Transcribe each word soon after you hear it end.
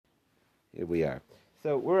Here we are.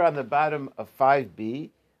 So we're on the bottom of 5b.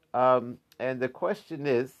 And the question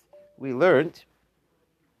is, we learned,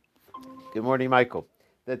 good morning, Michael,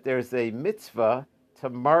 that there's a mitzvah to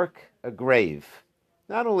mark a grave.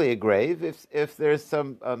 Not only a grave, if there's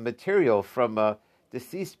some material from a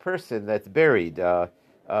deceased person that's buried.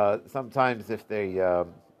 Sometimes if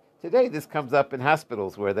today this comes up in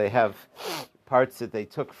hospitals where they have parts that they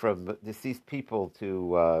took from deceased people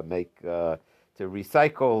to make to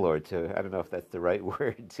recycle or to, I don't know if that's the right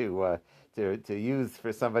word, to use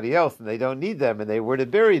for somebody else, and they don't need them and they were to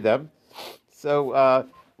bury them. So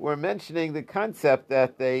we're mentioning the concept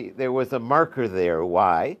that there was a marker there.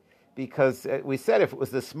 Why? Because we said if it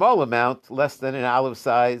was a small amount, less than an olive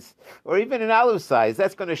size, or even an olive size,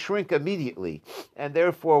 that's going to shrink immediately, and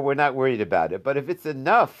therefore we're not worried about it. But if it's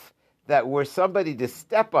enough that were somebody to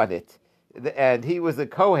step on it, and he was a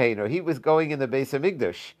Kohen, or he was going in the Beis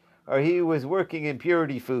Hamikdash, or he was working in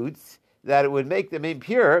purity foods, that it would make them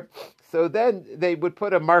impure, so then they would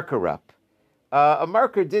put a marker up. A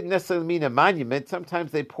marker didn't necessarily mean a monument.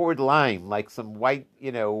 Sometimes they poured lime, like some white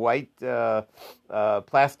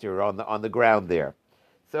plaster on the ground there.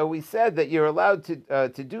 So we said that you're allowed to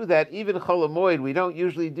do that. Even Chol Hamoed, we don't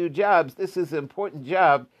usually do jobs. This is an important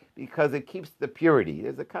job because it keeps the purity.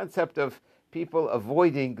 There's a concept of people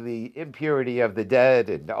avoiding the impurity of the dead,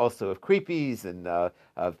 and also of creepies, and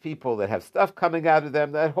of people that have stuff coming out of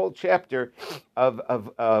them. That whole chapter of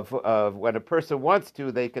when a person wants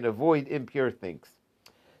to, they can avoid impure things.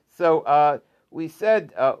 So we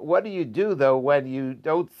said, what do you do though when you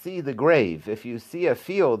don't see the grave? If you see a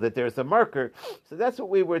field that there's a marker, so that's what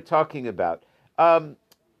we were talking about.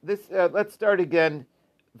 Let's start again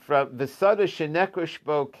from Vesada Shenekrosh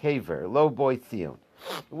Bo Kaver Lo Boy Tzion.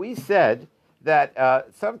 We said that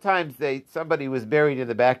sometimes somebody was buried in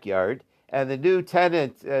the backyard, and the new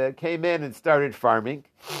tenant came in and started farming.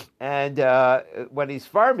 And when he's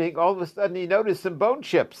farming, all of a sudden he noticed some bone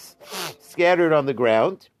chips scattered on the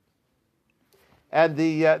ground. And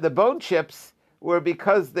the bone chips were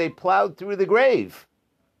because they plowed through the grave.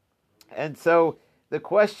 And so the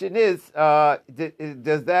question is,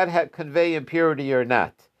 does that convey impurity or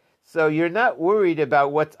not? So you're not worried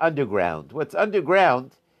about what's underground. What's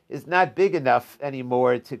underground is not big enough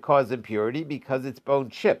anymore to cause impurity because it's bone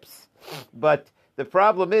chips. But the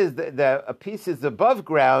problem is that the pieces above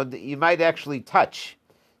ground you might actually touch.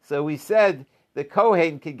 So we said the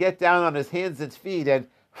Kohen could get down on his hands and feet and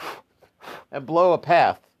blow a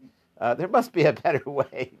path. There must be a better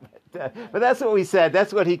way. But that's what we said.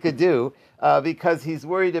 That's what he could do because he's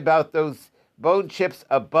worried about those bone chips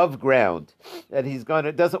above ground that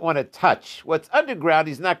doesn't want to touch. What's underground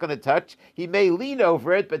he's not going to touch. He may lean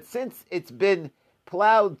over it, but since it's been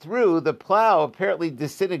plowed through, the plow apparently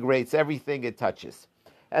disintegrates everything it touches.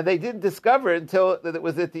 And they didn't discover it until it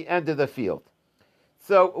was at the end of the field.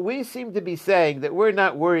 So we seem to be saying that we're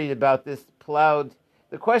not worried about this plowed.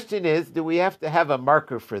 The question is, do we have to have a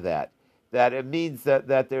marker for that? That it means that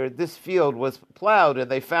this field was plowed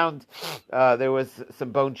and they found there was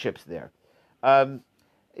some bone chips there. And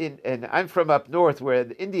I'm from up north, where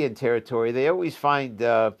the Indian Territory, they always find,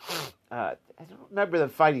 I don't remember them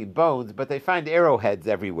finding bones, but they find arrowheads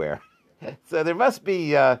everywhere. So there must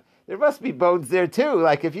be bones there too.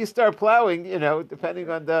 Like if you start plowing,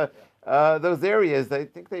 depending on those areas, I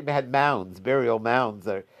think they had mounds, burial mounds.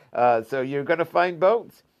 So you're going to find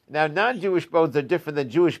bones. Now, non-Jewish bones are different than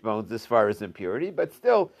Jewish bones as far as impurity, but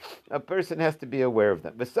still, a person has to be aware of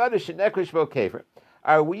them.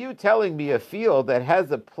 Are you telling me a field that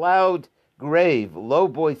has a plowed grave, lo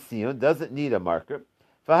boy Sion, doesn't need a marker?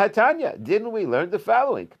 Fahatanya, didn't we learn the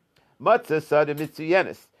following? Matzah sada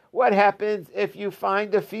mitzuyenis. What happens if you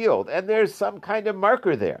find a field and there's some kind of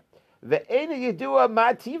marker there? Ve'ena yedua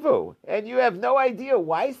mativo, and you have no idea,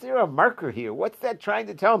 why is there a marker here? What's that trying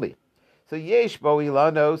to tell me? So yesh bo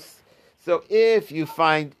ilanos. So if you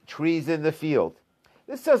find trees in the field,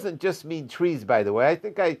 this doesn't just mean trees, by the way. I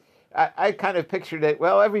think I kind of pictured it,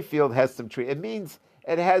 well, every field has some tree. It means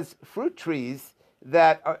it has fruit trees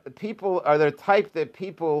that are the type that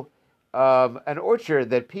people, an orchard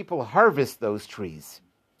that people harvest those trees.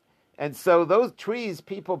 And so those trees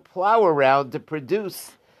people plow around to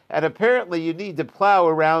produce, and apparently you need to plow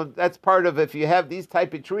around. That's part of, if you have these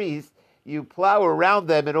type of trees, you plow around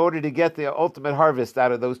them in order to get the ultimate harvest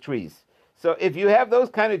out of those trees. So if you have those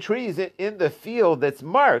kind of trees in the field that's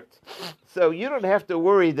marked, so you don't have to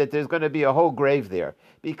worry that there's going to be a whole grave there.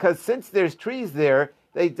 Because since there's trees there,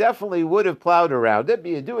 they definitely would have plowed around it.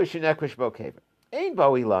 Be a Jewish and Ekrish Bokever. Ain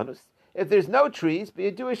bo ilanus. If there's no trees, be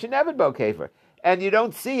a Jewish and Evid Bokever. And you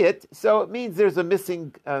don't see it, so it means there's a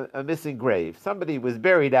missing grave. Somebody was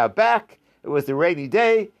buried out back. It was a rainy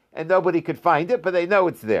day. and nobody could find it, but they know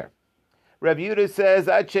it's there. Rabbi Yehuda says,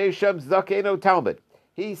 Ache Shem Zakeno Talmud.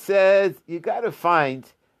 He says, you got to find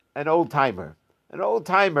an old-timer. An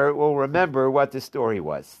old-timer will remember what the story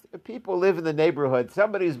was. If people live in the neighborhood,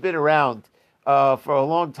 somebody who's been around for a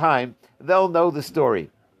long time, they'll know the story.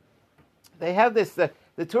 They have this, the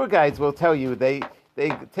tour guides will tell you, they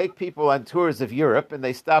take people on tours of Europe, and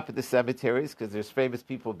they stop at the cemeteries, because there's famous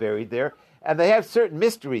people buried there, and they have certain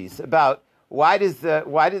mysteries about why did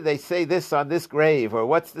they say this on this grave, or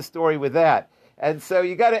what's the story with that? And so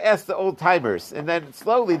you got to ask the old timers, and then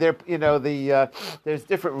slowly there's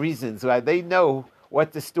different reasons why they know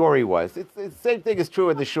what the story was. It's the same thing is true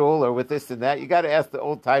in the shul or with this and that. You got to ask the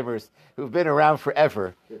old timers who've been around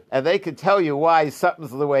forever, and they can tell you why something's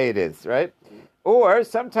the way it is, right? Or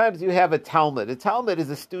sometimes you have a Talmud. A Talmud is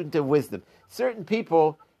a student of wisdom. Certain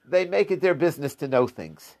people, they make it their business to know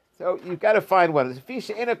things. So you've got to find one.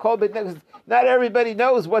 Not everybody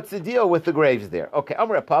knows what's the deal with the graves there. Okay,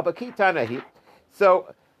 Amra Papa Kitanahi.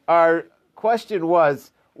 So our question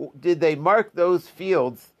was, did they mark those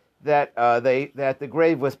fields that the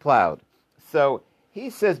grave was plowed? So he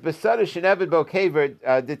says, Besada Shenevid Bokever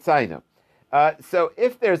Ditzaina. So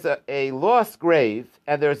if there's a lost grave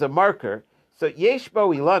and there's a marker, so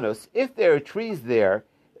Yeshbo Ilanos, if there are trees there,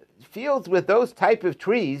 fields with those type of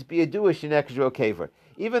trees be a Duish in Ekjo Kaver.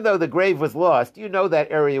 Even though the grave was lost, you know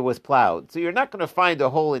that area was plowed. So you're not going to find a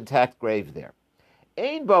whole intact grave there.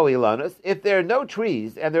 Ein bo ilanos, if there are no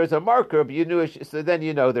trees and there's a marker, so then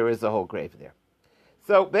you know there is a whole grave there.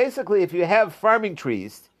 So basically, if you have farming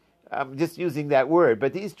trees, I'm just using that word,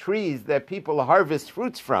 but these trees that people harvest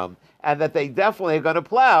fruits from and that they definitely are going to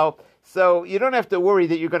plow, so you don't have to worry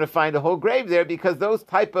that you're going to find a whole grave there, because those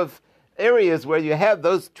type of areas where you have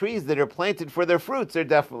those trees that are planted for their fruits are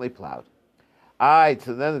definitely plowed.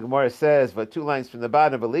 So then the Gemara says, but 2 lines from the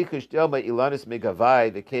bottom,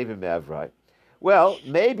 well,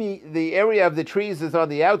 maybe the area of the trees is on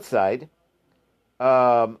the outside,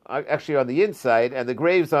 actually on the inside, and the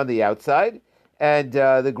grave's on the outside, and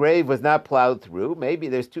the grave was not plowed through. Maybe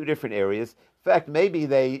there's 2 different areas. In fact, maybe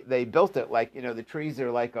they built it like, the trees are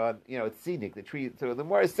like on, it's scenic. The tree. So the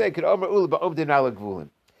Gemara said,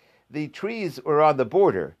 the trees were on the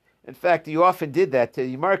border. In fact, you often did that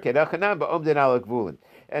to mark it.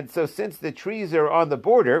 And so since the trees are on the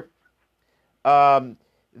border,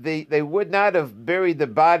 they would not have buried the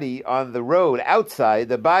body on the road outside.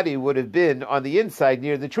 The body would have been on the inside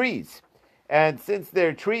near the trees. And since there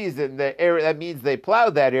are trees in the area, that means they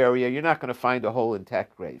plowed that area, you're not going to find a whole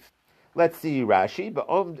intact grave. Let's see Rashi.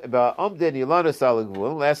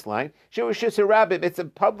 Last line. It's a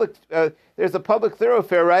public. There's a public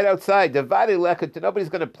thoroughfare right outside. Nobody's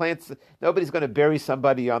going to bury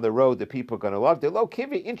somebody on the road that people are going to walk.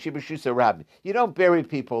 You don't bury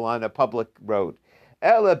people on a public road.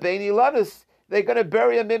 They're going to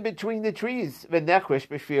bury them in between the trees.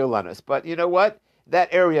 But you know what? That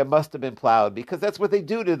area must have been plowed, because that's what they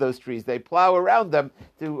do to those trees. They plow around them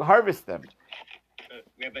to harvest them.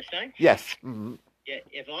 Rabbi Stein? Yes. Mm-hmm. Yeah,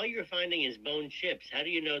 if all you're finding is bone chips, how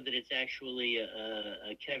do you know that it's actually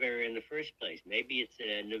a kever in the first place? Maybe it's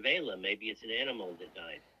a novella. Maybe it's an animal that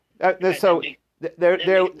died. That makes more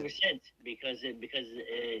sense because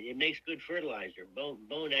it makes good fertilizer.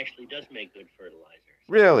 Bone actually does make good fertilizer.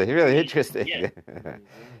 Really interesting. Yeah.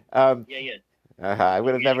 I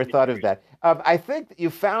would have never thought of that. I think that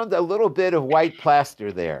you found a little bit of white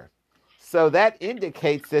plaster there. So that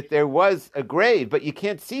indicates that there was a grave, but you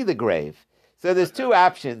can't see the grave. So there's 2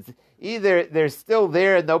 options. Either they're still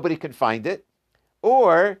there and nobody can find it,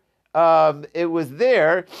 or it was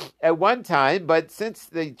there at one time, but since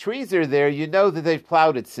the trees are there, you know that they've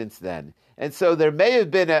plowed it since then. And so there may have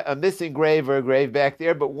been a missing grave or a grave back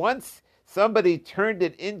there, but once somebody turned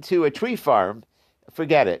it into a tree farm,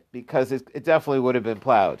 forget it, because it definitely would have been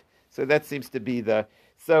plowed. So that seems to be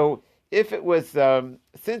so if it was,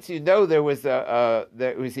 since you know there was a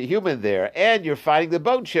human there, and you're finding the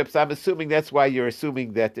bone chips, I'm assuming that's why you're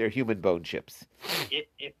assuming that they're human bone chips. If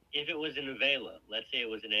it was an avela, let's say it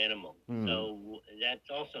was an animal, so that's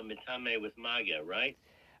also mitame with maga, right?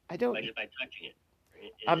 I don't. By touching it.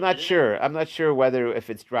 I'm not sure. I'm not sure whether if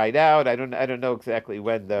it's dried out. I don't know exactly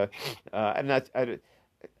when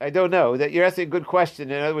I don't know. That you're asking a good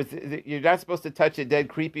question. In other words, you're not supposed to touch a dead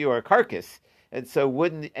creepy or a carcass. And so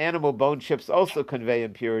wouldn't animal bone chips also convey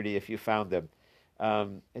impurity if you found them?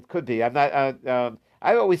 It could be. I'm not.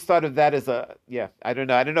 I always thought of that as I don't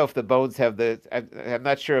know. I don't know if the bones have I'm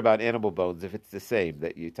not sure about animal bones, if it's the same,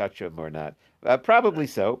 that you touch them or not. Probably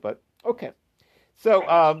so, but okay. So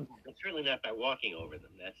certainly not by walking over them.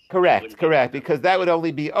 That's correct, because that would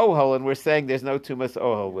only be ohel, and we're saying there's no tumas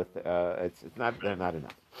ohel with. They're not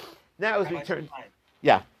enough. Now it was Rabbi returned. Stein,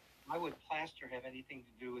 Yeah. why would plaster have anything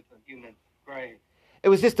to do with a human grave? It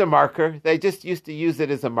was just a marker. They just used to use it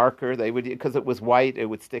as a marker. They would, because it was white, it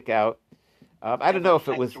would stick out. I don't know if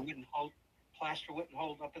it was. Plaster wouldn't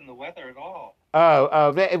hold up in the weather at all.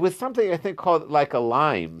 It was something I think called like a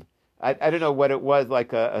lime. I don't know what it was.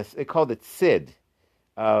 Like it called it Sid.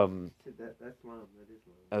 That's lime. That is lime.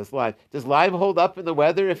 It's lime. Does lime hold up in the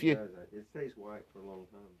weather if you? It stays white for a long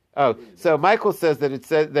time. Oh, so Michael says that it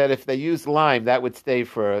said that if they use lime, that would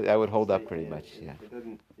hold up pretty much. Yeah. It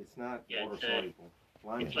doesn't. It's not water it's, soluble.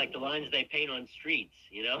 It's like the lines they paint on streets,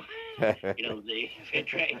 you know. It's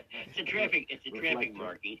a traffic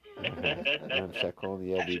marking. Check on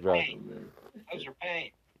the Eddie, bro. Those are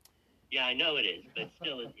paint. Yeah, I know it is, but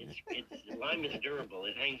still, lime is durable.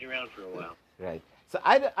 It hangs around for a while. Right. So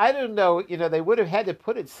I don't know. They would have had to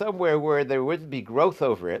put it somewhere where there wouldn't be growth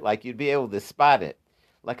over it, like you'd be able to spot it.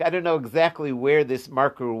 Like I don't know exactly where this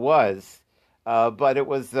marker was, but it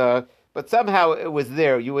was. But somehow it was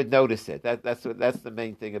there. You would notice it. That's the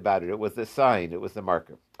main thing about it. It was the sign. It was the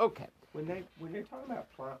marker. Okay. When they're talking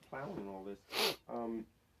about plowing and all this,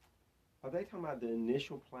 are they talking about the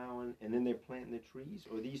initial plowing and then they're planting the trees,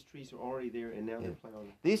 or these trees are already there and now they're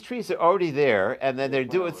plowing? These trees are already there, and then they're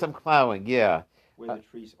doing some plowing. Yeah. Where the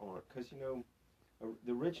trees aren't, because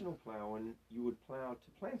the original plowing you would plow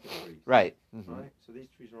to plant the trees. Right. Mm-hmm. Right. So these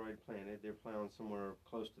trees are already planted. They're plowing somewhere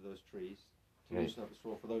close to those trees. To loosen up the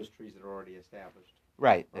soil for those trees that are already established.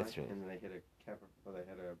 Right, that's right. And then they hit a cover, or they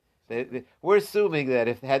had a... We're assuming that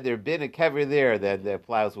had there been a cover there, then the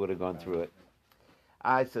plows would have gone through it.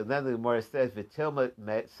 All right, so then the Gemara says, "V'tilma."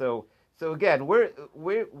 So again,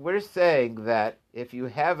 we're saying that if you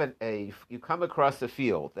have you come across a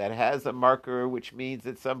field that has a marker, which means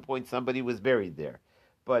at some point somebody was buried there,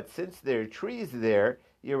 but since there are trees there,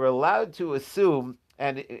 you're allowed to assume,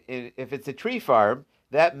 and if it's a tree farm,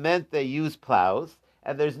 that meant they used plows,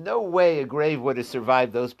 and there's no way a grave would have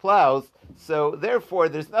survived those plows, so therefore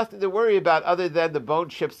there's nothing to worry about other than the bone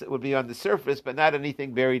chips that would be on the surface, but not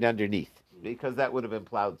anything buried underneath, because that would have been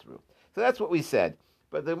plowed through. So that's what we said.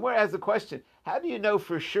 But the Gemara has a question, how do you know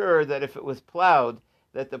for sure that if it was plowed,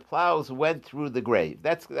 that the plows went through the grave?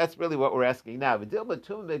 That's really what we're asking now.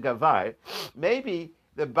 Maybe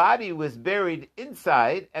the body was buried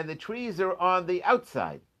inside, and the trees are on the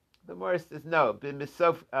outside. The Gemara says, no,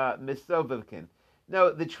 misovkin.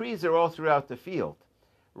 No, the trees are all throughout the field.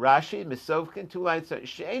 Rashi, misovkin, 2 lines.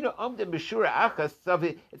 It's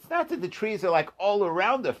not that the trees are like all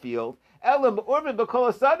around the field. Elam urban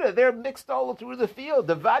b'kolasada, they're mixed all through the field.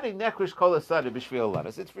 The vadi nekrish kolasada b'shvil.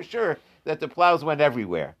 It's for sure that the plows went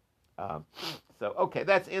everywhere. Okay,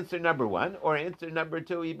 that's answer number 1. Or answer number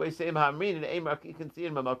 2,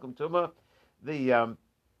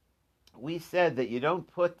 we said that you don't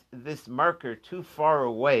put this marker too far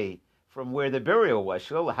away from where the burial was,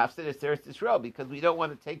 because we don't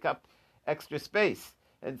want to take up extra space.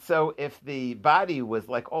 And so if the body was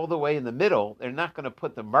like all the way in the middle, they're not going to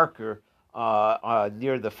put the marker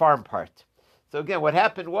near the farm part. So again, what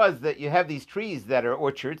happened was that you have these trees that are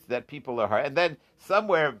orchards that people are, and then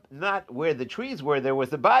somewhere not where the trees were, there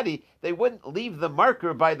was a body, they wouldn't leave the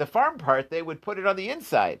marker by the farm part, they would put it on the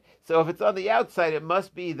inside. So if it's on the outside, it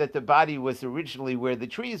must be that the body was originally where the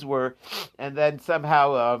trees were, and then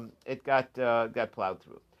somehow it got plowed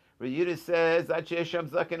through. Rayuda says,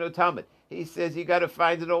 he says you got to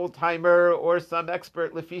find an old timer or some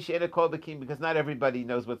expert, because not everybody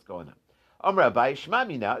knows what's going on. Rabbi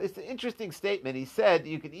Shmamina, it's an interesting statement. He said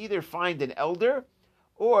you can either find an elder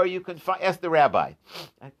or you can ask the rabbi.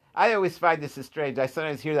 I always find this is strange. I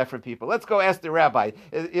sometimes hear that from people. Let's go ask the rabbi.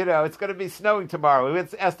 It's going to be snowing tomorrow.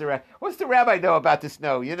 Let's ask the rabbi. What's the rabbi know about the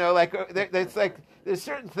snow? It's like there's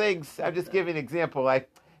certain things. I'm just giving an example. Like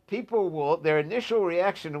people their initial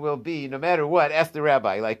reaction will be, no matter what, ask the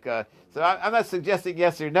rabbi. So I'm not suggesting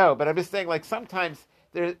yes or no, but I'm just saying sometimes.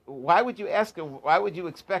 Why would you ask him? Why would you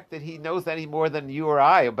expect that he knows any more than you or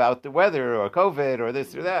I about the weather or COVID or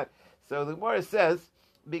this or that? So the Gemara says,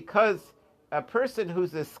 because a person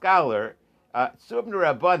who's a scholar, if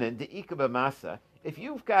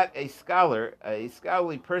you've got a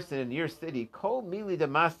scholarly person in your city, kol mili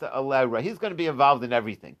demasa alera, he's going to be involved in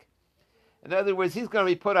everything. In other words, he's going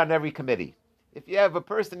to be put on every committee. If you have a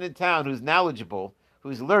person in town who's knowledgeable,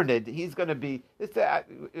 who's learned, he's going to be,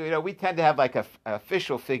 we tend to have like a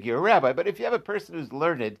official figure, a rabbi, but if you have a person who's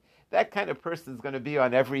learned, that kind of person is going to be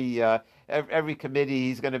on every committee.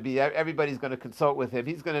 He's going to be, everybody's going to consult with him.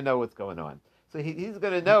 He's going to know what's going on. So he's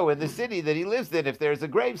going to know in the city that he lives in, if there's a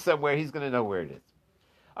grave somewhere, he's going to know where it is.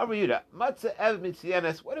 Amar Yehuda, matzah ev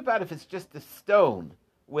mitzianes, what about if it's just a stone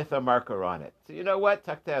with a marker on it. So you know what?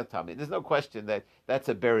 Taktel Tami. There's no question that that's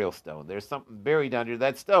a burial stone. There's something buried under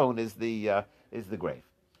that stone is the grave.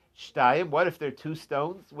 Shtayim, what if there are two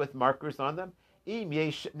stones with markers on them?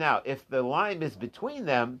 Now, if the lime is between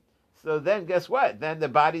them, so then guess what? Then the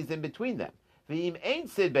body's in between them. V'im ein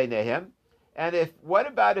sid beinehem. And what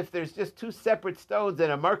about if there's just two separate stones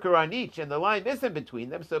and a marker on each, and the lime isn't between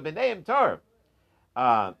them? So b'neihem tar.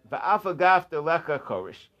 V'afagaf delecha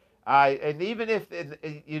chorish. And even if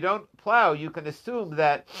you don't plow, you can assume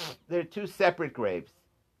that they're two separate graves.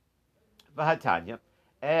 V'hatanya.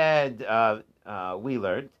 And we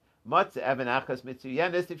learned, Matzah even achas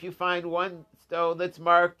mitzuyenis, if you find one stone that's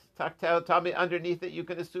marked, taktel tami, underneath it, you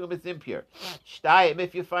can assume it's impure. Shtayim,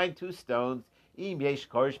 if you find two stones, im yesh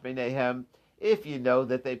korish beinehem, if you know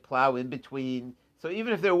that they plow in between. So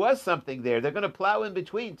even if there was something there, they're going to plow in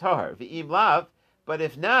between, tahar, v'im lav, but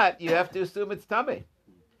if not, you have to assume it's tami.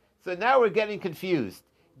 So now we're getting confused.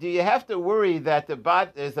 Do you have to worry that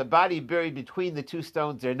there's a body buried between the two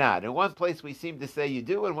stones or not? In one place we seem to say you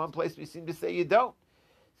do, in one place we seem to say you don't.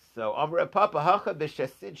 So Amra Papa Hacha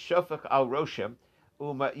b'Shasid Shofach al Roshim.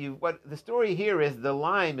 What the story here is, the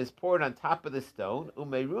lime is poured on top of the stone.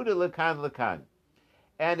 Umeiruda lekan lekan,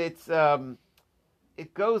 and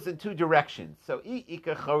it goes in two directions. So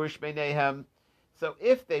ika chorish beinehem. So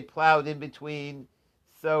if they plowed in between,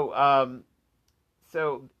 so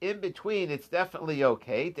in between, it's definitely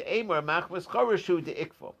okay. To Amar machmas chorishu de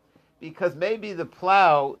ikful, because maybe the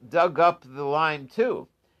plow dug up the lime too.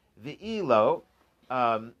 The elo.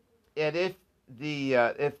 And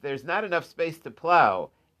if there's not enough space to plow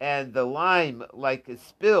and the lime is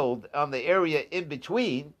spilled on the area in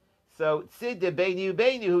between, so tzid de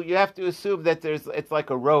beinu, you have to assume that it's like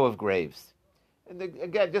a row of graves. And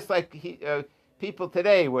again, just like people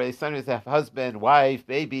today, where they sometimes have husband, wife,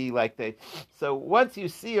 baby, so once you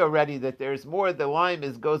see already that there's more, the lime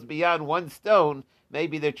goes beyond one stone,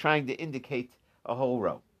 maybe they're trying to indicate a whole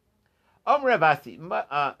row. Ravasi,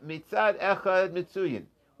 mitzad echad mitzuyin.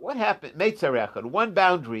 What happened? Meitzar echad, one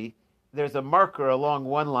boundary, there's a marker along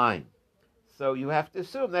one line. So you have to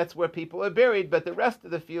assume that's where people are buried, but the rest of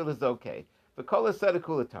the field is okay. V'kol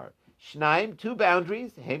asadakulatar. Shnaim, two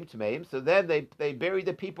boundaries, heim tmeim, so then they bury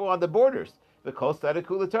the people on the borders. V'kol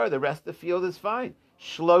asadakulatar, the rest of the field is fine.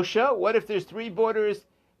 Shlosha, what if there's three borders,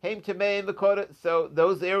 heim tmeim, v'kol, so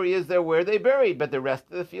those areas are where they buried, but the rest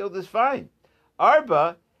of the field is fine.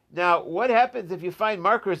 Arba, now what happens if you find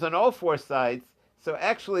markers on all four sides? So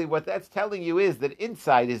actually what that's telling you is that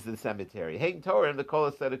inside is the cemetery. Heim Torah and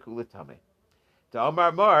v'kol asadakulatameh. To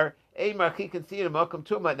Amar Mar, Eimar Chikansin and Malcolm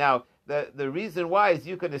Tumah. Now, the reason why is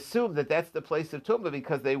you can assume that that's the place of Tumah,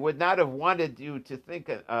 because they would not have wanted you to think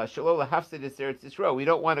Shalola Hafsidis Eretz Yisrael. We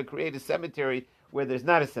don't want to create a cemetery where there's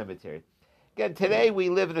not a cemetery. Again, today we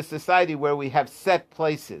live in a society where we have set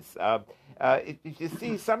places. If you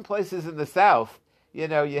see some places in the South, you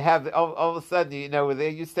have all of a sudden, they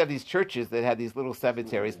used to have these churches that had these little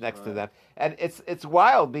cemeteries next to them, and it's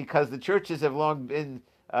wild because the churches have long been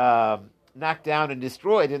knocked down and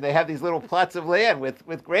destroyed, and they have these little plots of land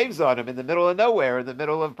with graves on them in the middle of nowhere, in the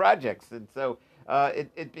middle of projects, and so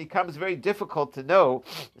it becomes very difficult to know,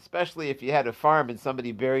 especially if you had a farm and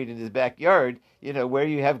somebody buried in his backyard, where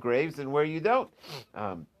you have graves and where you don't.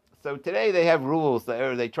 So today they have rules,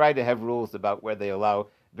 or they try to have rules about where they allow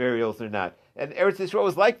burials or not. And Eretz Yisrael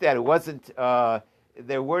was like that. It wasn't,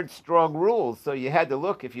 there weren't strong rules, so you had to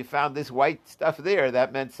look. If you found this white stuff there,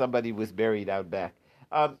 that meant somebody was buried out back.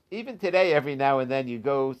 Even today, every now and then, you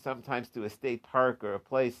go sometimes to a state park or a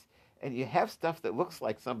place, and you have stuff that looks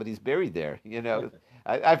like somebody's buried there.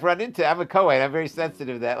 I've run into, I'm a Kohen, I'm very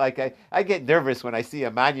sensitive to that. I get nervous when I see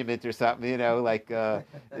a monument or something,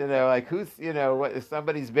 who's, what, if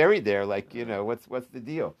somebody's buried there, what's the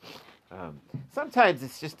deal? Sometimes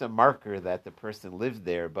it's just a marker that the person lived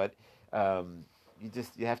there, but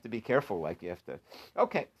you have to be careful.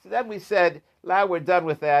 Okay, so then we said, now we're done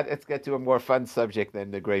with that. Let's get to a more fun subject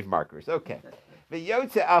than the grave markers. Okay, the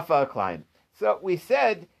Yotze Alpha Klein. So we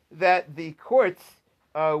said that the courts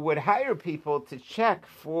would hire people to check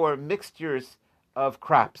for mixtures of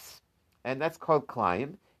crops, and that's called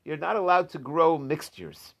Klein. You're not allowed to grow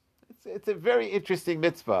mixtures. It's a very interesting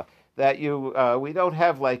mitzvah. That we don't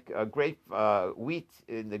have grape wheat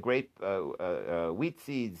in the grape wheat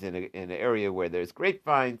seeds in an area where there's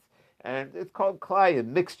grapevines, and it's called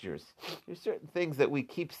Klein mixtures. There's certain things that we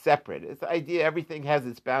keep separate. It's the idea everything has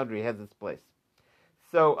its boundary, has its place.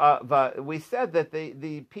 So we said that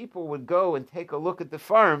the people would go and take a look at the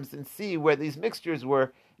farms and see where these mixtures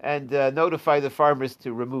were, and notify the farmers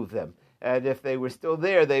to remove them. And if they were still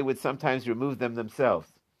there, they would sometimes remove them themselves.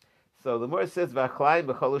 So the Gemara says, "V'achlayim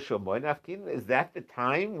b'chol shomoy nafkin." Is that the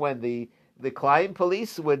time when the Klayim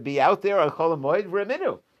police would be out there on Chol Hamoed?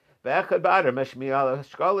 V'raminu. V'echad b'adar meshmi'al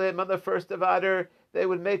shkolim. On the first of Adar, they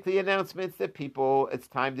would make the announcements that people, it's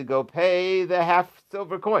time to go pay the half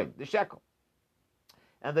silver coin, the shekel.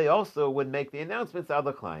 And they also would make the announcements al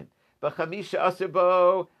the Klayim. B'chamisha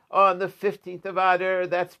asur on the 15th of Adar,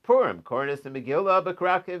 that's Purim. Kornis and Megillah,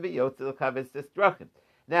 B'krakev, v'yotzel chavetz drachim.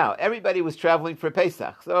 Now, everybody was traveling for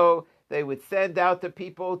Pesach, so they would send out the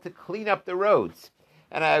people to clean up the roads.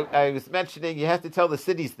 And I was mentioning, you have to tell the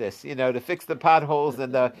cities this, to fix the potholes.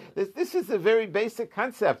 And this is a very basic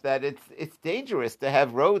concept, that it's dangerous to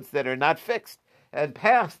have roads that are not fixed and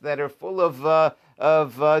paths that are full of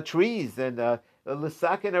trees and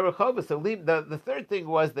l'sak and arachova. So the third thing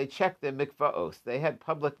was they checked the mikvaos. They had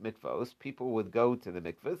public mikvaos. People would go to the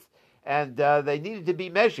mikvahs, and they needed to be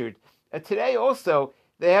measured. Today also,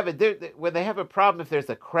 when they have a problem, if there's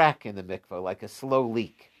a crack in the mikvah, like a slow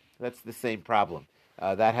leak, that's the same problem.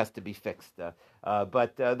 That has to be fixed.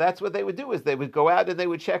 But that's what they would do, is they would go out and they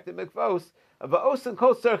would check the mikvos. And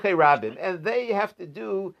they have to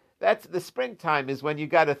do, that's the springtime is when you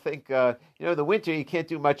got to think, the winter you can't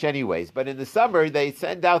do much anyways. But in the summer, they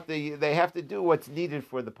send out they have to do what's needed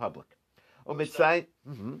for the public. I find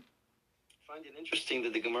it interesting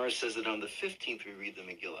that the Gemara says that on the 15th we read the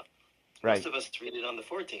Megillah. Right. Most of us read it on the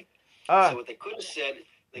 14th. So what they could have said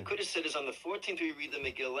is on the 14th we read the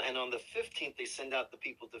Megillah, and on the 15th they send out the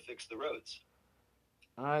people to fix the roads.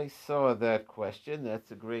 I saw that question.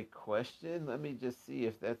 That's a great question. Let me just see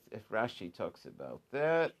if Rashi talks about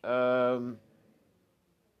that.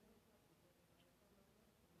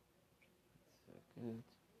 Second.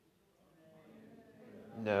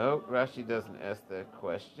 No, Rashi doesn't ask that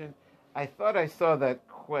question. I thought I saw that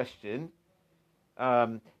question.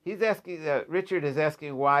 He's asking. Richard is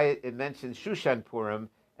asking why it mentions Shushan Purim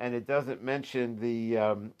and it doesn't mention the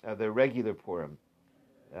regular Purim.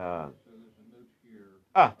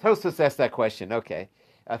 Tosfos asked that question. Okay,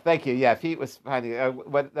 thank you. Yeah, if he was finding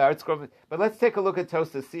what the ArtScroll, but let's take a look at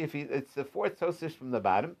Tosfos. See if it's the fourth Tosfos from the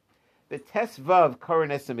bottom. The Tesvav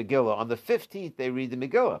Korones Megillah. On the 15th, they read the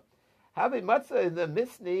Megillah. Havi Matzah in the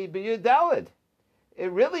Misni b'Yudalid.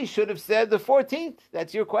 It really should have said the 14th.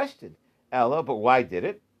 That's your question, Ella. But why did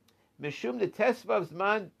it? Mishum the Tesvav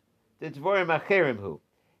Zman the Dvorim Acherim Hu.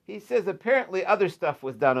 He says apparently other stuff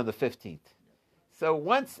was done on the 15th. So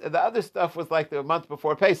once the other stuff was like the month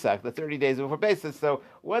before Pesach, the 30 days before Pesach. So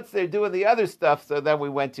once they're doing the other stuff, so then we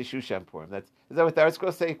went to Shushan Purim. Is that what the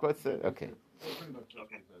ArtScroll say? Okay.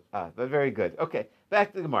 But very good. Okay,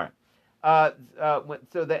 back to the Gemara.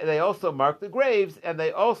 So they also marked the graves, and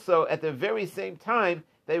they also, at the very same time,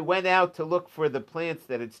 they went out to look for the plants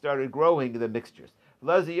that had started growing, the mixtures.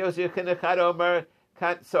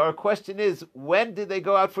 So our question is, when did they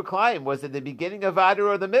go out for Klayim? Was it the beginning of Adar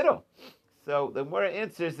or the middle? So the Gemara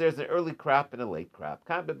answers there's an early crop and a late crop.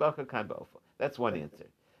 That's one answer.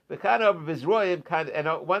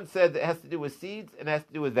 And one said it has to do with seeds and it has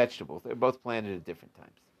to do with vegetables. They're both planted at different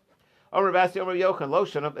times.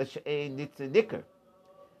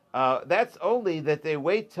 That's only that they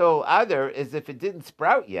wait till Adar as if it didn't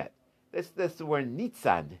sprout yet. That's the word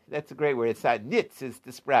nitzan. That's a great word. It's nitz is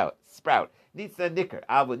to sprout. Nitzan nikar.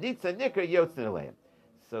 Avu nitzan nikar yotzin aleim.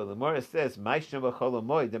 So the Gemara says,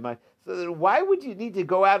 so then why would you need to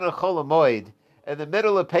go out on Chol Hamoed in the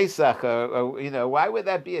middle of Pesach? Why would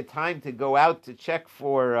that be a time to go out to check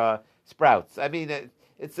for sprouts? I mean,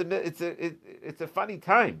 it's a funny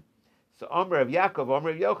time. So Omer of Yaakov, Omer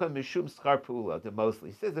of Yochanan, Mishum Schar Pula, the mostly.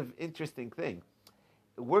 He says an interesting thing.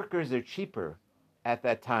 Workers are cheaper at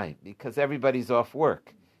that time because everybody's off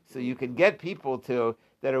work. So you can get people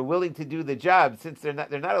that are willing to do the job, since they're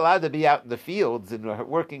not allowed to be out in the fields and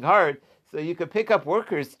working hard. So you can pick up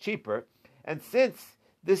workers cheaper. And since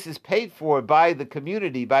this is paid for by the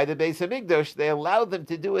community, by the Beis Hamikdash, they allow them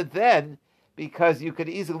to do it then because you could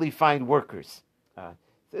easily find workers.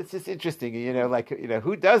 So it's just interesting,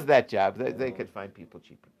 who does that job? They could find people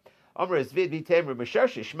cheaper.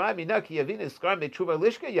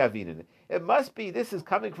 It must be this is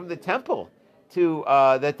coming from the temple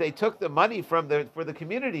that they took the money for the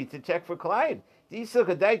community to check for Klayim.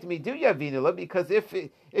 Because if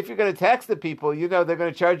you're going to tax the people, they're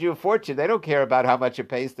going to charge you a fortune. They don't care about how much it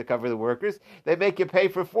pays to cover the workers. They make you pay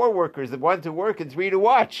for 4 workers, 1 to work and 3 to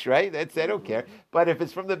watch, right? They don't care. But if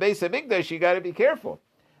it's from the Beis Hamikdash, you got to be careful.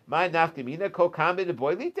 If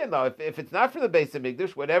it's not from the Beis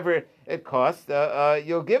Hamikdash, whatever it costs,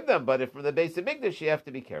 you'll give them. But if from the Beis Hamikdash, you have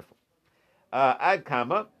to be careful. Ad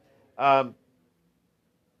kama.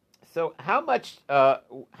 So how much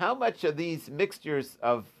of these mixtures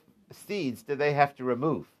of seeds do they have to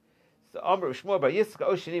remove? So Amr Shmuel Bar Yitzchak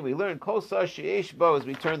Oshani, we learn Kol Sar Sheyesh Bo as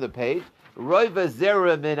we turn the page. Roiva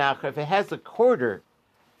Zera Min Achar. If it has a quarter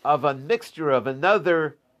of a mixture of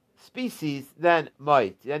another species, then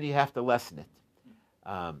might. Then you have to lessen it.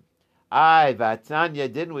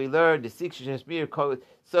 Vatanya, didn't we learn the Sikh?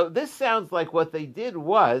 So this sounds like what they did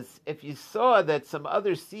was, if you saw that some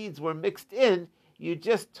other seeds were mixed in, you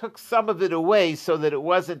just took some of it away so that it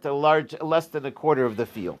wasn't less than a quarter of the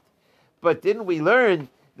field. But didn't we learn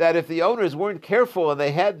that if the owners weren't careful and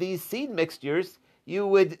they had these seed mixtures, you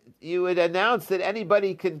would announce that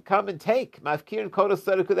anybody can come and take. Mafkir and Kodo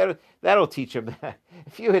Sadaku, that'll teach them that.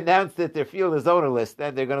 If you announce that their field is ownerless,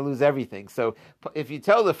 then they're going to lose everything. So if you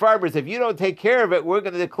tell the farmers, if you don't take care of it, we're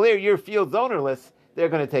going to declare your field's ownerless, they're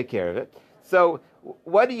going to take care of it. So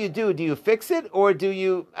what do? Do you fix it, or do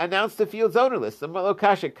you announce the field's ownerless?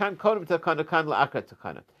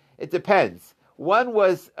 It depends. One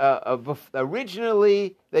was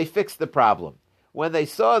originally they fixed the problem. When they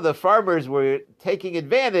saw the farmers were taking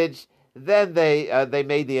advantage, then they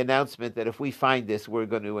made the announcement that if we find this, we're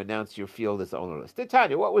going to announce your field as ownerless.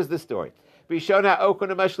 Titania, what was the story?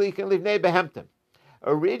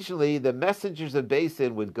 Originally, the messengers of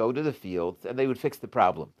Basin would go to the fields and they would fix the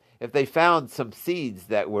problem. If they found some seeds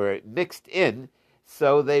that were mixed in,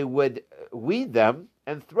 so they would weed them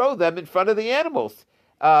and throw them in front of the animals.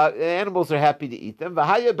 The animals are happy to eat them.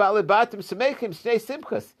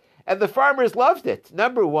 And the farmers loved it.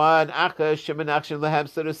 Number one,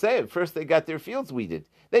 first they got their fields weeded.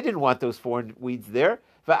 They didn't want those foreign weeds there.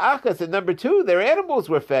 And number two, their animals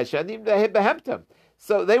were fed. So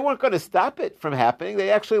they weren't going to stop it from happening.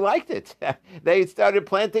 They actually liked it. They started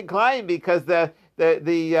planting climb because the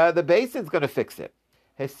basin's going to fix it.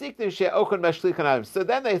 So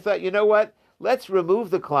then they thought, you know what? Let's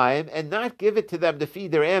remove the climb and not give it to them to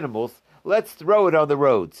feed their animals. Let's throw it on the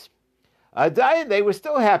roads. Dayan, they were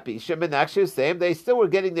still happy. Shemenachshu same. They still were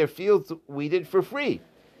getting their fields weeded for free.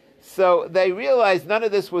 So they realized none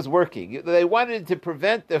of this was working. They wanted to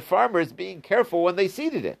prevent the farmers being careful when they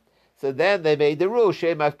seeded it. So then they made the rule,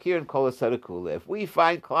 Shemafkir and Kolasadakula. If we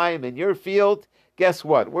find climb in your field, guess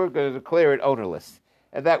what? We're going to declare it ownerless.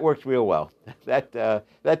 And that worked real well. That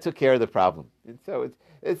took care of the problem. And so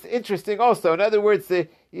it's interesting also. In other words,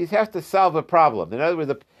 you have to solve a problem. In other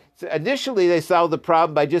words, so initially, they solved the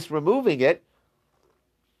problem by just removing it.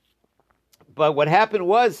 But what happened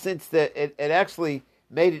was, since it actually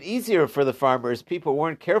made it easier for the farmers, people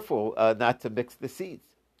weren't careful not to mix the seeds.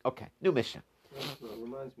 Okay, new mission. Well, it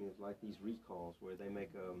reminds me of like these recalls where they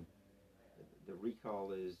make the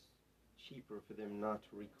recall is cheaper for them not to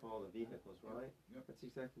recall the vehicles, right? Yep. That's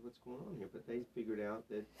exactly what's going on here. But they figured out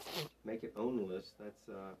that make it ownerless. That's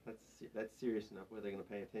serious enough where they're going to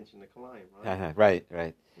pay attention to climb, right? Right.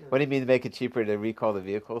 Yeah. What do you mean to make it cheaper to recall the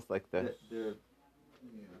vehicles, like the? So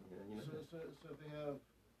if they have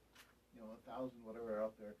 1,000 whatever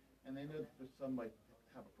out there, and they know that some might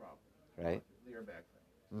have a problem, right? The airbag thing.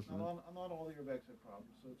 Mm-hmm. Not all the airbags have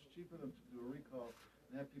problems, so it's cheaper than to do a recall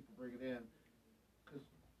and have people bring it in, because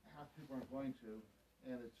half people aren't going to,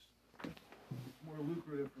 and it's more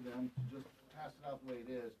lucrative for them to just pass it out the way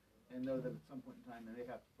it is and know that at some point in time they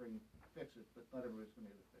have to fix it, but not everybody's going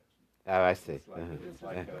to get it fixed. Oh, I see. It's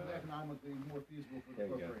economically more feasible for the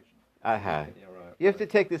corporation. Yeah, right. You have to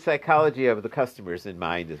take the psychology of the customers in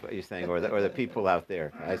mind, is what you're saying, or the people out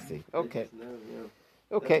there. I see. Okay.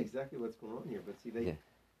 Okay. That's exactly what's going on here. But see, to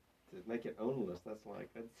make it ownerless, that's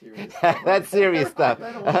serious. That's serious stuff.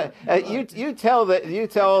 You tell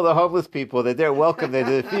the homeless people that they're welcome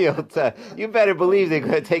into the field. You better believe they're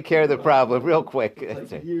going to take care of the problem real quick.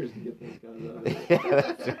 It's like years to get those guys out. Yeah,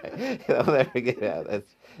 that's right. They'll never get out.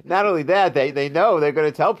 Not only that, they know they're going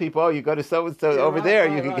to tell people, oh, you go to so-and-so over there,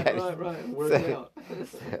 you can get it. Right. Work it out.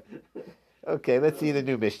 Okay, let's see the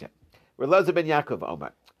new Mishnah. Relazar ben Yaakov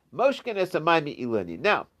Omar. Moshkin es amaymi ilani.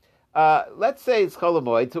 Now, let's say it's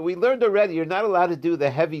Cholamoid, so we learned already you're not allowed to do the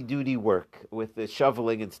heavy-duty work with the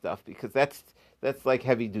shoveling and stuff, because that's like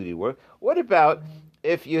heavy-duty work. What about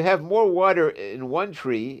if you have more water in one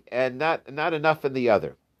tree and not enough in the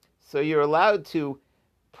other? So you're allowed to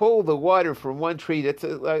pull the water from one tree.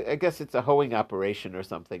 I guess it's a hoeing operation or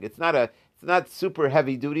something. It's not super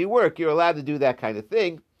heavy-duty work. You're allowed to do that kind of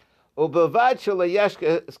thing. As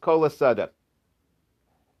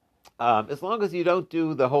long as you don't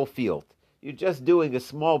do the whole field, you're just doing a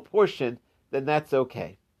small portion, then that's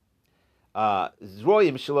okay. What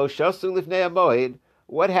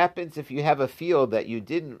happens if you have a field that you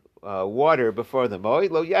didn't water before the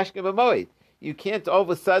moed? Lo yashkem moed. You can't all of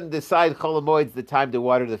a sudden decide chol hamoed's the time to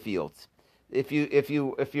water the fields.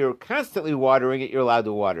 If you're constantly watering it, you're allowed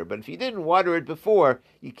to water. But if you didn't water it before,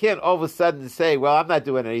 you can't all of a sudden say, "Well, I'm not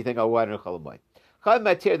doing anything. I'll water in Chol Hamoed." Chol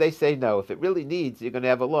Matir, they say no. If it really needs, you're going to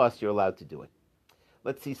have a loss. You're allowed to do it.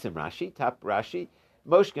 Let's see some Rashi. Top Rashi.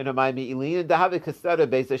 Moshkin Hamaymi Ilin Dahavi Kastada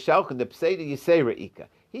Beza Shalchan the Pseida Yisera Ika.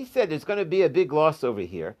 He said there's going to be a big loss over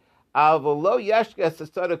here. Alvolo Yashka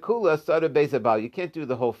Sasada Kula Sada Beza Bal. You can't do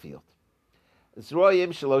the whole field. Zroyim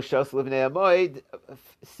Shalo Shos Livnei Amoid,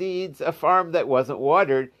 seeds, a farm that wasn't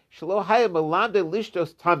watered. Shalo Haya Melanda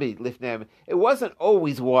Lishtos Tamid Lifnei. It wasn't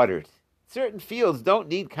always watered. Certain fields don't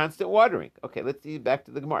need constant watering. Okay, let's see back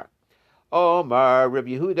to the Gemara. Omar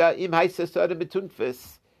Rabbi Yehuda Im Haisa Sada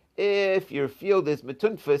Metunfis. If your field is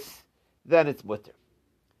Metunfis, then it's mutter.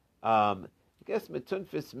 I guess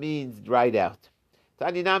Metunfis means dried out.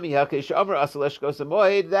 That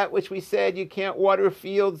which we said you can't water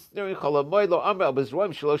fields during Chol Hamoed.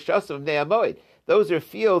 Those are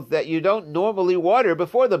fields that you don't normally water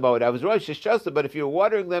before the Moed. I was Rosh Hashanah, but if you're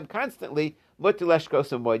watering them constantly, you can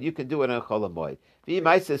do it on Chol Hamoed.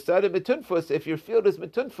 If your field is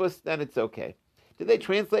Metunfus, then it's okay. Did they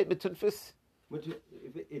translate Metunfus?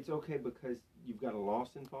 It's okay because you've got a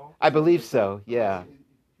loss involved? I believe so, yeah.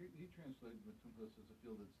 He translated Metunfus as a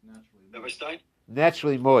field that's naturally Everstein?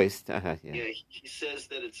 Naturally moist. Yeah, he says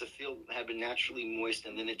that it's a field that had been naturally moist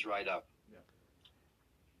and then it dried up. Yeah.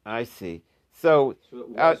 I see. So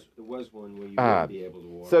it was one where you wouldn't be able to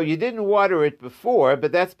water. So you didn't water it before,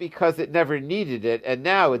 but that's because it never needed it, and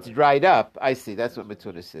now it's dried up. I see. That's what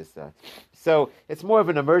Matunis is. So it's more of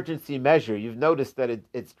an emergency measure. You've noticed that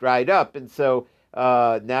it's dried up, and so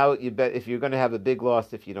now you bet if you're going to have a big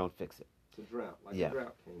loss if you don't fix it. It's a drought, a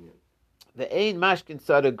drought came in. The ein mashkin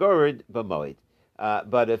sada gorid b'moed.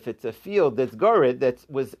 But if it's a field that's gorid, that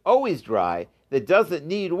was always dry, that doesn't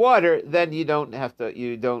need water, then you don't have to.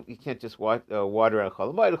 You can't just water on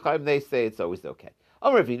Chol Hamoed. They say it's always okay.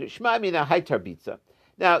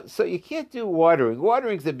 Now, so you can't do watering.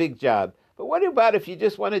 Watering's a big job. But what about if you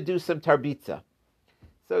just want to do some tarbitza?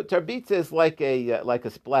 So tarbitza is like a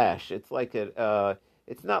splash. It's like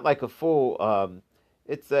it's not like a full.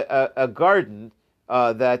 It's a garden.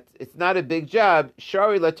 That it's not a big job.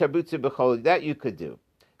 Shari la tarbutza b'chol, that you could do.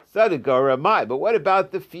 Sadagara mai. But what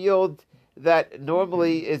about the field that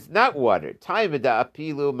normally is not watered? Taimada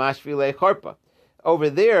apilu mashvile charpa. Over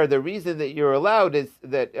there, the reason that you're allowed is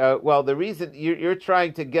that the reason you're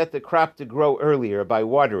trying to get the crop to grow earlier by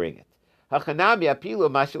watering it. Hachanami apilu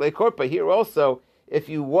mashvile charpa. Here also, if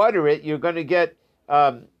you water it, you're going to get.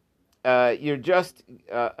 You're just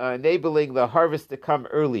enabling the harvest to come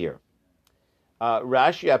earlier.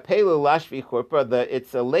 Rashi apelu lashvi churpa.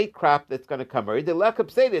 It's a late crop that's going to come early. The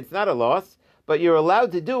lekapseda, it's not a loss, but you're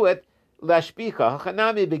allowed to do it. Lashpicha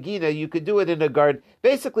hachanami begina. You could do it in a garden.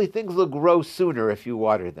 Basically, things will grow sooner if you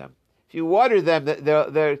water them. If you water them,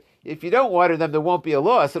 if you don't water them, there won't be a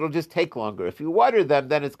loss. It'll just take longer. If you water them,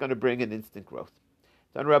 then it's going to bring an instant growth.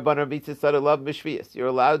 You're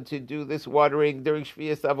allowed to do this watering during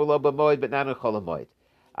Shvias Avolo b'moed, but not in Chol Hamoed.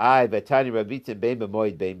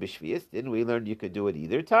 Didn't we learn you could do it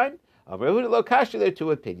either time? There are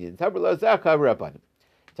two opinions. There's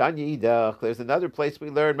another place we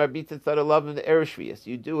learn in the Erev Shvias.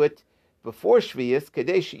 You do it before Shvias,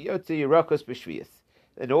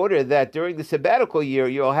 in order that during the sabbatical year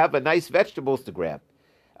you'll have a nice vegetables to grab.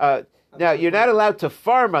 Now, you're not allowed to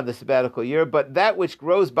farm on the sabbatical year, but that which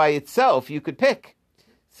grows by itself you could pick.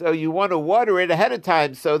 So you want to water it ahead of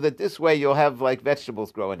time so that this way you'll have like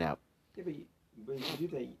vegetables growing out. Yeah, but you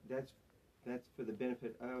do that. That's for the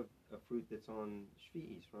benefit of a fruit that's on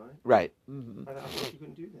Shvi'is, right? Right. Mm-hmm. I thought you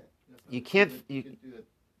couldn't do that. You can't. You can do that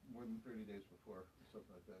more than 30 days before, or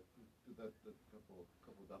something like that. We did that a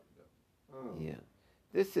couple of days ago. Oh. Yeah.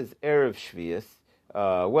 This is Erev Shvius.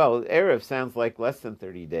 Well, Erev sounds like less than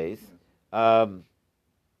 30 days. Yeah.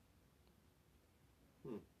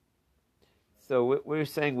 So we're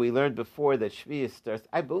saying we learned before that Shvius starts.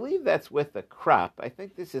 I believe that's with a crop. I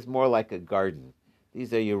think this is more like a garden.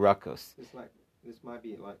 These are Yurakos. This might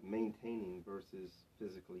be like maintaining versus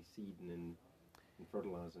physically seeding and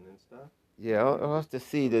fertilizing and stuff. Yeah, I'll have to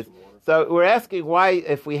see this. So we're asking why,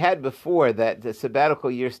 if we had before that the sabbatical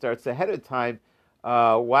year starts ahead of time,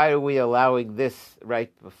 why are we allowing this right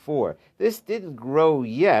before? This didn't grow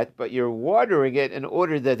yet, but you're watering it in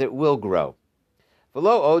order that it will grow.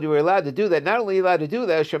 Below, you were allowed to do that. Not only allowed to do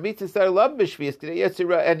that,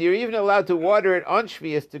 and you're even allowed to water it on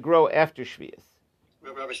Shvius to grow after Shvius.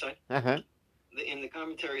 Rabbi Stein? Uh-huh. In the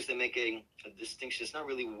commentaries, they make a distinction. It's not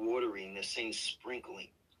really watering; they're saying sprinkling.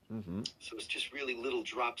 Mm-hmm. So it's just really little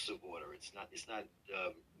drops of water. It's not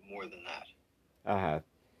more than that. Uh-huh.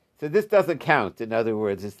 So this doesn't count. In other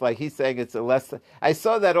words, it's like he's saying it's a less. I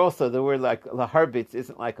saw that also. The word like laharbitz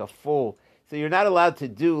isn't like a full. So you're not allowed to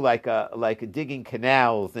do like a digging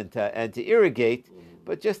canals and to irrigate,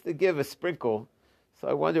 but just to give a sprinkle. So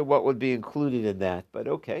I wonder what would be included in that. But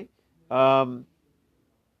okay. Yeah,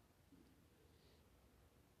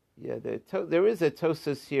 there is a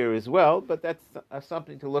Tosas here as well, but that's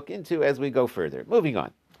something to look into as we go further. Moving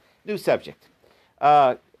on. New subject.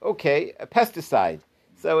 Okay, a pesticide.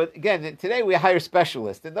 So again, today we hire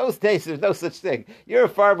specialists. In those days, there's no such thing. You're a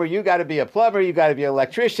farmer, you got to be a plumber, you got to be an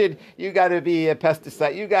electrician, you got to be a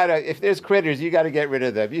pesticide. You got to, if there's critters, you got to get rid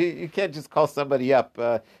of them. You can't just call somebody up.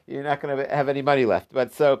 You're not going to have any money left.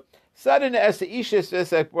 But so, sudden as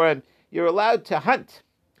you're allowed to hunt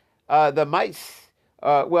the mice.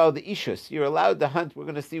 The ishus. You're allowed to hunt. We're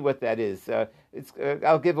going to see what that is.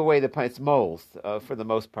 I'll give away the point. It's moles for the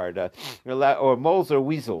most part. You're allowed, or moles or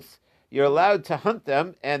weasels. You're allowed to hunt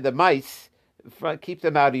them, and the mice, keep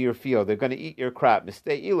them out of your field. They're going to eat your crop.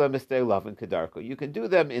 Mistay ila, mistay love, and kadarko. You can do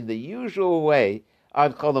them in the usual way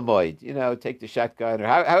on cholamoid. Take the shotgun, or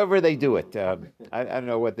however they do it. I don't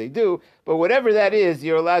know what they do, but whatever that is,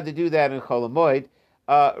 you're allowed to do that in cholamoid.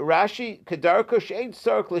 Rashi, kadarko, she'ain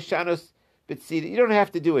sark l'shanos. You don't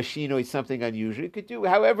have to do a shinoi, something unusual. You could do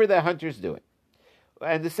however the hunters do it.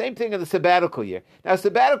 And the same thing in the sabbatical year. Now,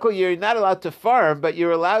 sabbatical year, you're not allowed to farm, but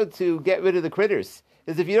you're allowed to get rid of the critters.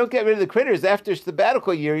 Because if you don't get rid of the critters after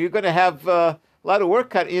sabbatical year, you're going to have a lot of work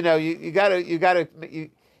cut. There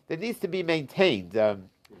needs to be maintained.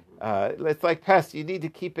 It's like pests. You need to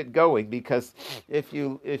keep it going because if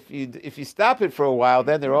you stop it for a while,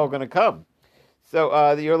 then they're all going to come.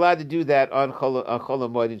 So you're allowed to do that on Chol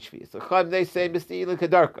Hamoed and Shvi. So they say Mr. Ilan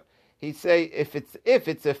Kadarka. He say if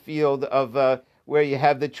it's a field of where you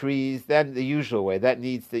have the trees, then the usual way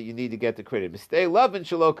you need to get the critter. Mr. Love and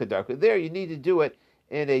Shalo Kadarka. There you need to do it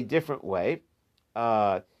in a different way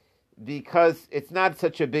because it's not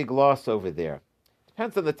such a big loss over there.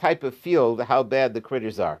 Depends on the type of field how bad the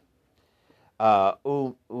critters are. You're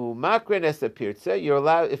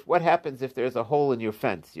allowed. What happens if there's a hole in your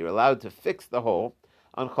fence? You're allowed to fix the hole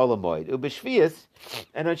on cholamoid.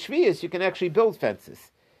 And on shvius you can actually build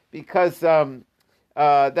fences because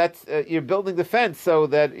that's you're building the fence so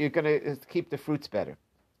that you're going to keep the fruits better.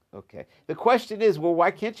 Okay. The question is, well,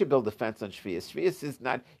 why can't you build a fence on shvius? Shvius is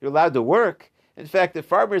not. You're allowed to work. In fact, the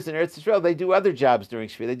farmers in Eretz Yisrael, they do other jobs during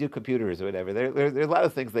shvius. They do computers or whatever. There are a lot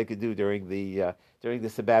of things they could do during the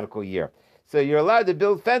sabbatical year. So you're allowed to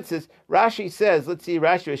build fences. Rashi says, let's see,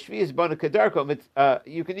 Rashi, Shvius Bona Kadarko,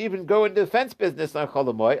 you can even go into the fence business on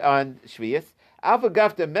Cholamoy, on Shvius. Alpha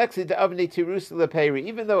Gafta Mexi to Avni Tirusula Peri,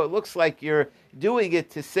 even though it looks like you're doing it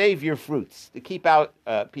to save your fruits, to keep out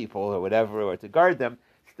people or whatever, or to guard them,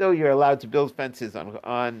 still you're allowed to build fences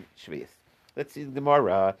on Shvius. Let's see the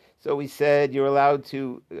Gemara. So we said you're allowed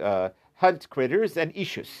to hunt critters and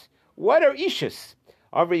ishus. What are ishus?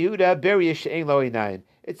 Avri Yehuda Berish Ein Lo Einayin.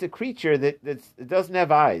 It's a creature that doesn't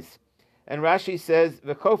have eyes. And Rashi says,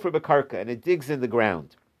 V'chofra b'karka, and it digs in the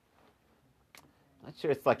ground. I'm not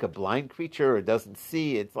sure it's like a blind creature or doesn't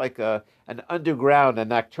see. It's like an underground, a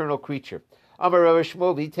nocturnal creature. Amar Rav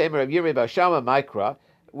Shmuel v'Tamer Rav Yirmei bar Shama Mikra.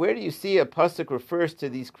 Where do you see a pasuk refers to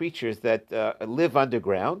these creatures that live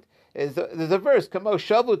underground? There's a verse, Kamo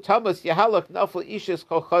Shavu Tamas Yahalach Nafel Ishas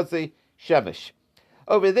Chochazi Shemesh.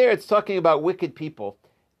 Over there it's talking about wicked people.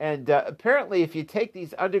 And apparently, if you take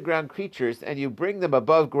these underground creatures and you bring them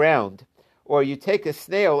above ground, or you take a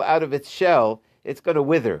snail out of its shell, it's going to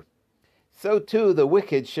wither. So too, the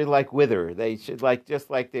wicked should wither. They should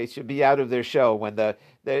they should be out of their shell. When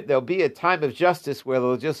there'll be a time of justice where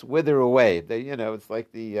they'll just wither away. It's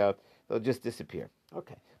like they'll just disappear.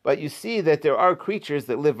 Okay, but you see that there are creatures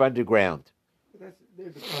that live underground.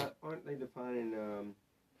 Aren't they defining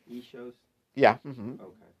ishos? Yeah. Mm-hmm.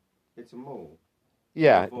 Okay, it's a mole.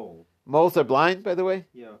 Yeah. Moles are blind, by the way?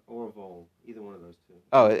 Yeah, or a vole. Either one of those two.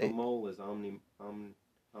 Oh, a mole is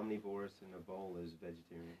omnivorous and a vole is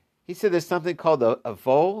vegetarian. He said there's something called a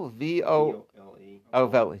vole, V-O-L-E. Oh,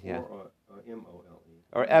 vole, yeah. Or M-O-L-E.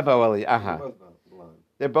 Or M-O-L-E,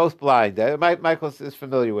 They're both blind. They're both blind. Michael is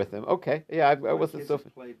familiar with them. Okay, yeah, I wasn't so...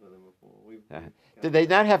 played with them before. Did they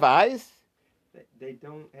not have eyes? They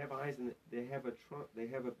don't have eyes, and they have a trunk. They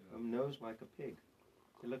have a nose like a pig.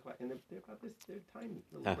 They look like, and they're about this. They're tiny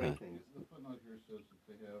little gray things. The footnote here says that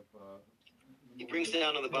they have. He brings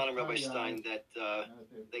down on the bottom, Rabbi Stein, that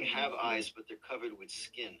they have eyes, but they're covered with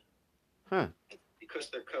skin. Huh. And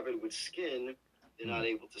because they're covered with skin, they're not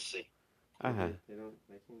able to see. Uh-huh. They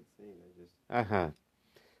can't see. They just.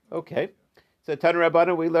 Okay. So Tan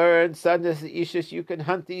Rabbana, we learn, Sadness Ishis, you can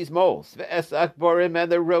hunt these moles. Ve'esak borim,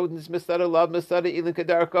 and the rodents, Masada Lav, Masada Ilin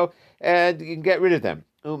Kadarko, and you can get rid of them.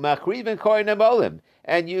 Umakriven koinamolim,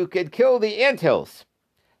 and you could kill the anthills.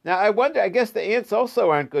 Now I wonder, I guess the ants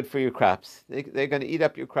also aren't good for your crops. They're going to eat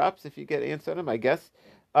up your crops if you get ants on them, I guess.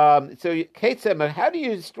 Keitzem, how do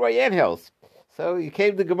you destroy anthills? So you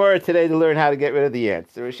came to Gemara today to learn how to get rid of the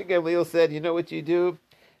ants. So Rosh Gamliel said, you know what you do?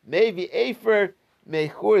 Maybe Afer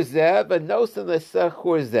mechurzeh, but nosen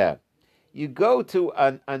lesachurzeh. You go to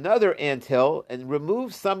another anthill and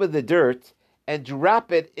remove some of the dirt and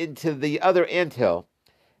drop it into the other anthill.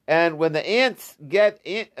 And when the ants get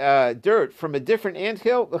dirt from a different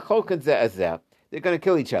anthill, the cholkan ze'ezeh, they're going to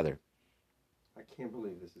kill each other. I can't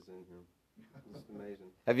believe this is in here. This is amazing.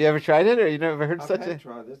 Have you ever tried it, or you never heard such a? I've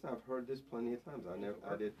tried this. I've heard this plenty of times.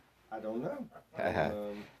 I don't know.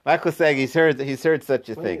 Michael saying he's heard such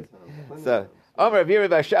a thing. So, he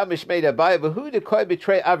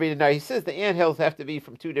says the anthills have to be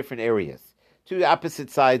from two different areas, two opposite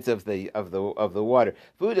sides of the water.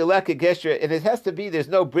 And it has to be, there's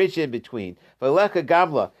no bridge in between. In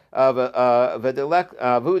other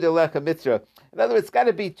words, it's got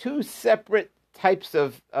to be two separate types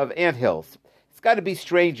of anthills. It's got to be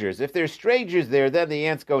strangers. If there's strangers there, then the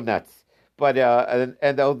ants go nuts. But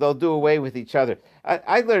and they'll do away with each other.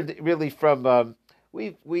 I learned really from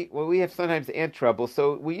we have sometimes ant trouble,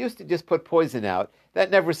 so we used to just put poison out. That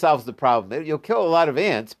never solves the problem. You'll kill a lot of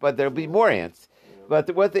ants, but there'll be more ants.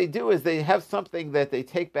 But what they do is they have something that they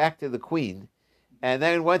take back to the queen, and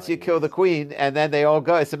then once you kill the queen, and then they all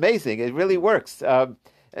go. It's amazing. It really works. And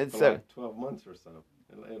for so like 12 months or so.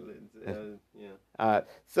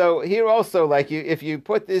 So here also, if you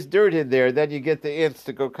put this dirt in there, then you get the ants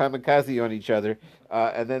to go kamikaze on each other,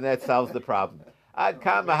 and then that solves the problem. Ad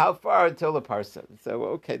kama, how far until the parsa? So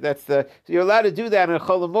okay, so you're allowed to do that in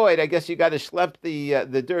Chol Hamoed. I guess you got to schlep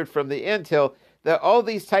the dirt from the anthill. All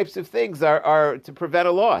these types of things are to prevent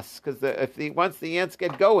a loss, because once the ants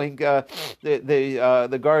get going,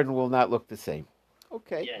 the garden will not look the same.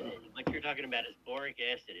 Okay. Yeah, what you're talking about is boric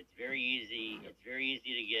acid. It's very easy. It's very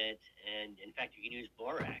easy to get, and in fact, you can use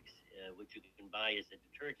borax, which you can buy as a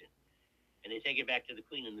detergent, and they take it back to the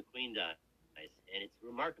queen, and the queen dies. And it's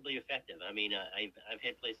remarkably effective. I mean, I've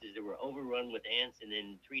had places that were overrun with ants, and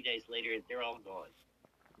then 3 days later, they're all gone.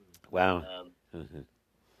 Wow.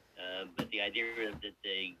 But the idea that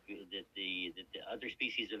the other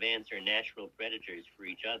species of ants are natural predators for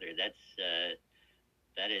each other, that's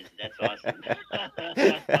awesome.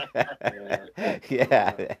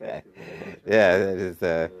 Yeah, that is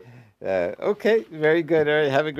okay. Very good. All right, have a great